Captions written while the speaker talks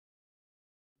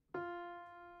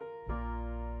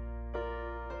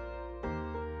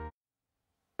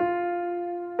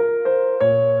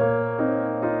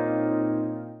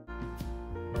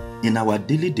In our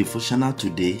daily devotional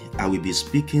today, I will be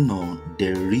speaking on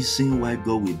the reason why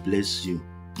God will bless you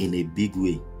in a big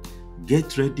way.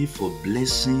 Get ready for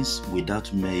blessings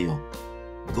without measure.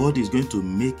 God is going to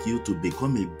make you to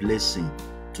become a blessing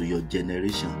to your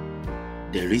generation.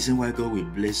 The reason why God will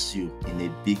bless you in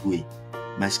a big way.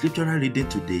 My scriptural reading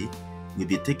today will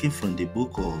be taken from the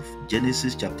book of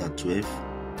Genesis chapter 12,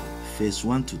 verse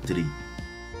 1 to 3.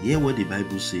 Hear what the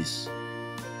Bible says.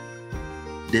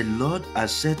 The Lord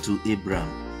has said to Abraham,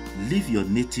 leave your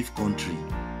native country,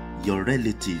 your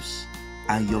relatives,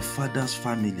 and your father's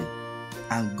family,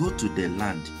 and go to the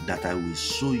land that I will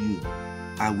show you.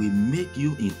 I will make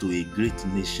you into a great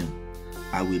nation.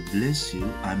 I will bless you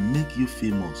and make you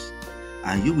famous,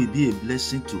 and you will be a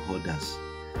blessing to others.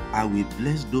 I will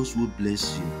bless those who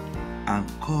bless you, and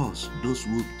curse those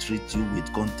who treat you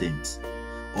with contempt.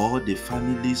 All the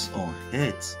families on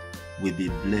earth will be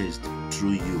blessed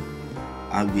through you.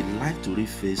 I would like to read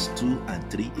verse 2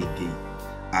 and 3 again.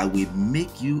 I will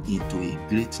make you into a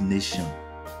great nation.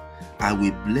 I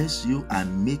will bless you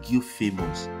and make you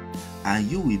famous,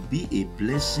 and you will be a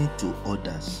blessing to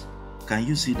others. Can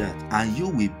you see that? And you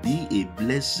will be a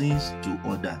blessing to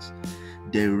others.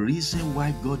 The reason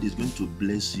why God is going to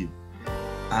bless you,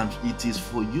 and it is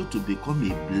for you to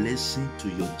become a blessing to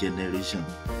your generation.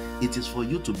 It is for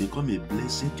you to become a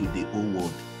blessing to the whole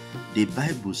world. The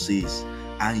Bible says,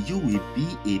 and you will be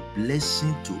a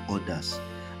blessing to others.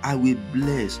 I will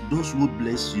bless those who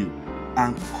bless you,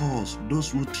 and curse those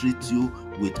who treat you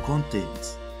with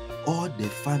contempt. All the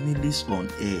families on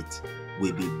earth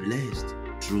will be blessed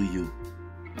through you.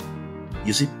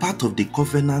 You see, part of the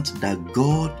covenant that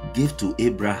God gave to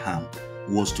Abraham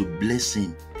was to bless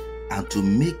him and to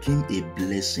make him a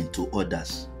blessing to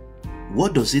others.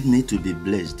 What does it mean to be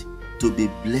blessed? To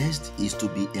be blessed is to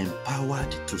be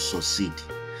empowered to succeed.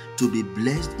 To be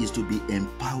blessed is to be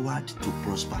empowered to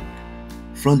prosper.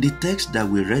 From the text that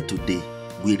we read today,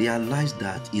 we realize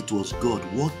that it was God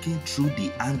working through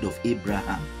the hand of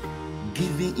Abraham,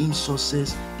 giving him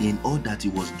success in all that he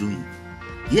was doing.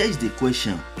 Here is the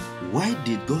question: why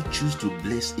did God choose to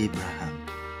bless Abraham?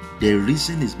 The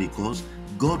reason is because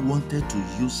God wanted to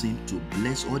use him to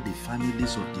bless all the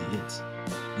families of the earth.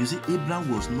 You see,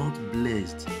 Abraham was not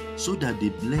blessed so that the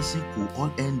blessing could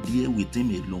all end there with him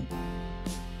alone.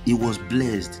 He was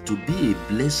blessed to be a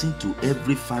blessing to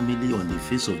every family on the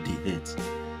face of the earth.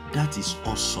 That is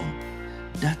awesome.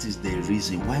 That is the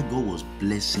reason why God was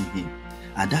blessing him.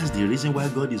 And that's the reason why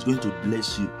God is going to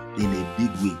bless you in a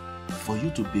big way, for you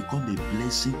to become a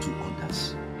blessing to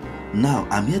others. Now,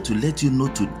 I'm here to let you know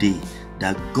today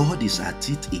that God is at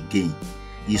it again.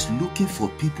 He's looking for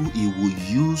people he will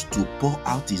use to pour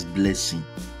out his blessing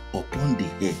upon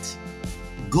the earth.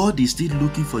 God is still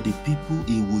looking for the people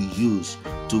he will use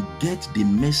to get the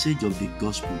message of the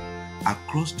gospel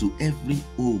across to every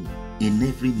home in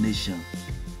every nation.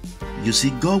 You see,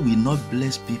 God will not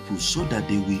bless people so that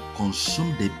they will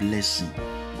consume the blessing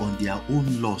on their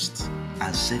own lust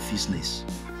and selfishness.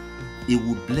 He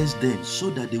will bless them so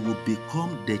that they will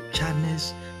become the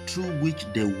channels through which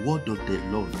the word of the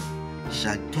Lord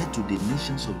shall get to the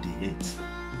nations of the earth.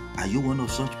 Are you one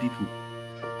of such people?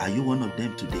 Are you one of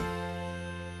them today?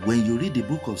 When you read the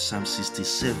book of Psalm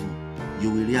 67,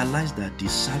 you will realize that the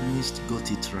psalmist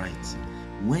got it right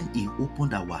when he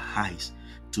opened our eyes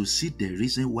to see the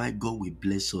reason why God will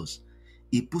bless us.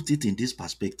 He put it in this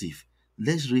perspective.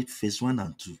 Let's read verse 1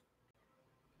 and 2.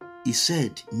 He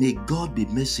said, may God be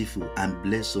merciful and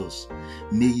bless us.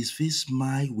 May his face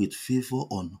smile with favor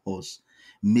on us.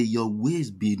 May your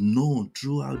ways be known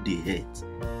throughout the earth.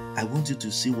 I want you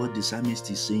to see what the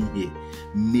psalmist is saying here.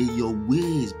 May your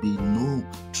ways be known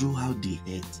throughout the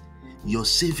earth. Your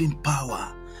saving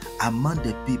power among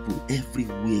the people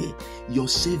everywhere. Your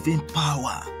saving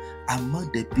power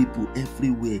among the people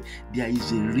everywhere. There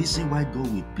is a reason why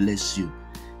God will bless you.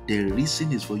 The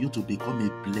reason is for you to become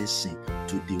a blessing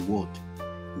to the world.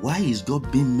 Why is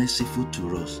God being merciful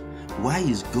to us? Why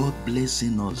is God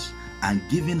blessing us and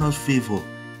giving us favor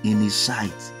in his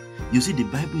sight? You see, the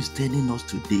Bible is telling us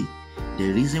today,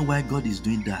 the reason why God is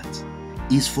doing that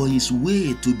is for his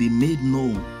way to be made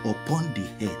known upon the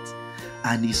earth,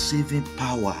 and his saving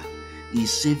power,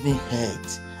 his saving head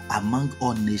among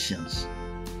all nations.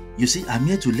 You see, I'm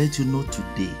here to let you know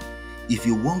today, if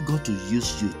you want God to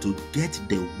use you to get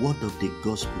the word of the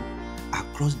gospel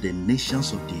across the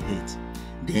nations of the earth,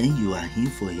 then you are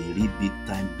in for a real big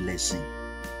time blessing.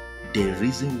 The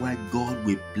reason why God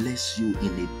will bless you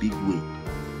in a big way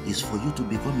is for you to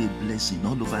become a blessing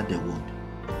all over the world.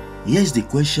 Here's the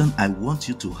question I want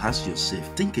you to ask yourself.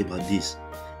 Think about this.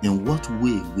 In what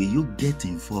way will you get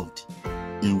involved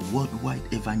in worldwide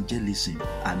evangelism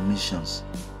and missions?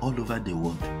 all over the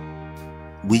world?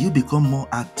 Will you become more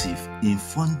active in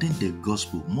funding the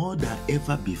gospel more than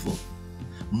ever before?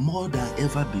 More than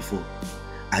ever before.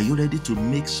 Are you ready to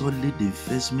make solid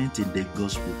investment in the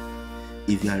gospel?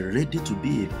 If you are ready to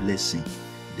be a blessing,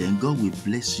 then God will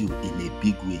bless you in a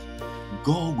big way.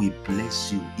 God will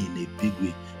bless you in a big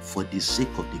way for the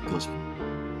sake of the gospel.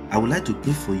 I would like to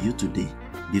pray for you today.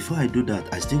 Before I do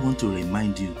that, I still want to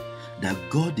remind you that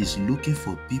God is looking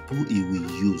for people He will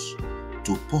use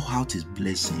to pour out His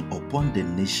blessing upon the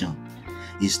nation.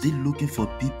 He's still looking for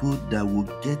people that will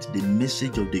get the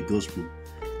message of the gospel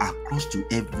across to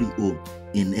every home,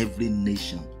 in every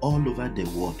nation, all over the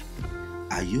world.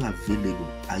 Are you available?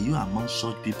 Are you among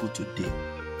such people today?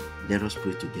 Let us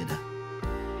pray together.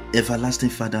 Everlasting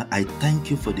Father, I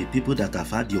thank you for the people that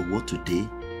have heard your word today.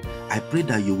 I pray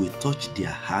that you will touch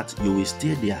their heart, you will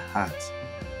stir their hearts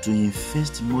to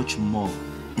invest much more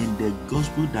in the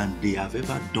gospel than they have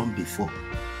ever done before.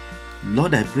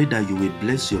 Lord, I pray that you will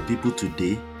bless your people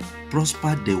today,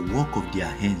 prosper the work of their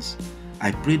hands.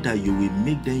 I pray that you will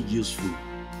make them useful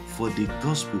for the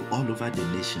gospel all over the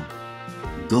nation.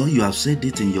 God, you have said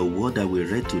it in your word that we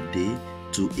read today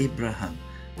to Abraham,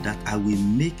 that I will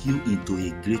make you into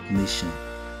a great nation.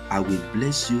 I will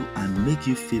bless you and make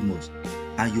you famous,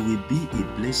 and you will be a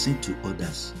blessing to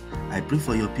others. I pray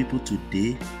for your people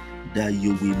today that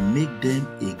you will make them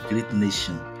a great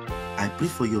nation. I pray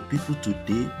for your people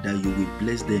today that you will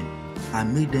bless them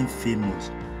and make them famous.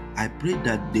 I pray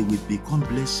that they will become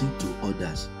blessing to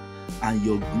others, and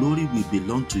your glory will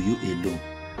belong to you alone.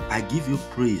 I give you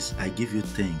praise, I give you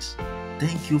thanks.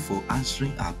 Thank you for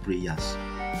answering our prayers.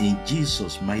 In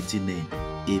Jesus' mighty name,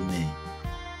 amen.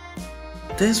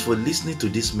 Thanks for listening to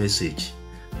this message.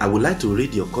 I would like to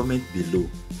read your comment below.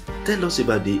 Tell us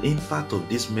about the impact of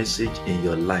this message in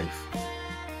your life.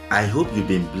 I hope you've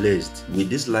been blessed with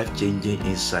these life-changing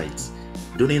insights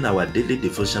during our daily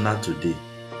devotional today.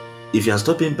 If you are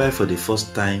stopping by for the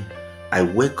first time, I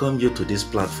welcome you to this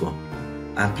platform.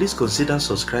 And please consider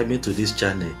subscribing to this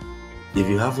channel if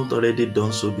you haven't already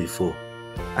done so before.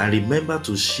 And remember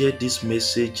to share this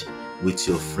message with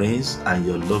your friends and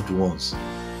your loved ones.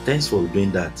 Thanks for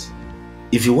doing that.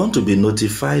 If you want to be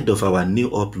notified of our new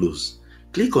uploads,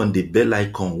 click on the bell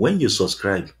icon when you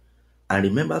subscribe. And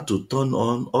remember to turn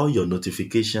on all your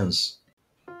notifications.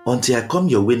 Until I come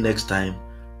your way next time,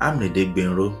 I'm Nedek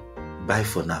Benro. Bye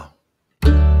for now.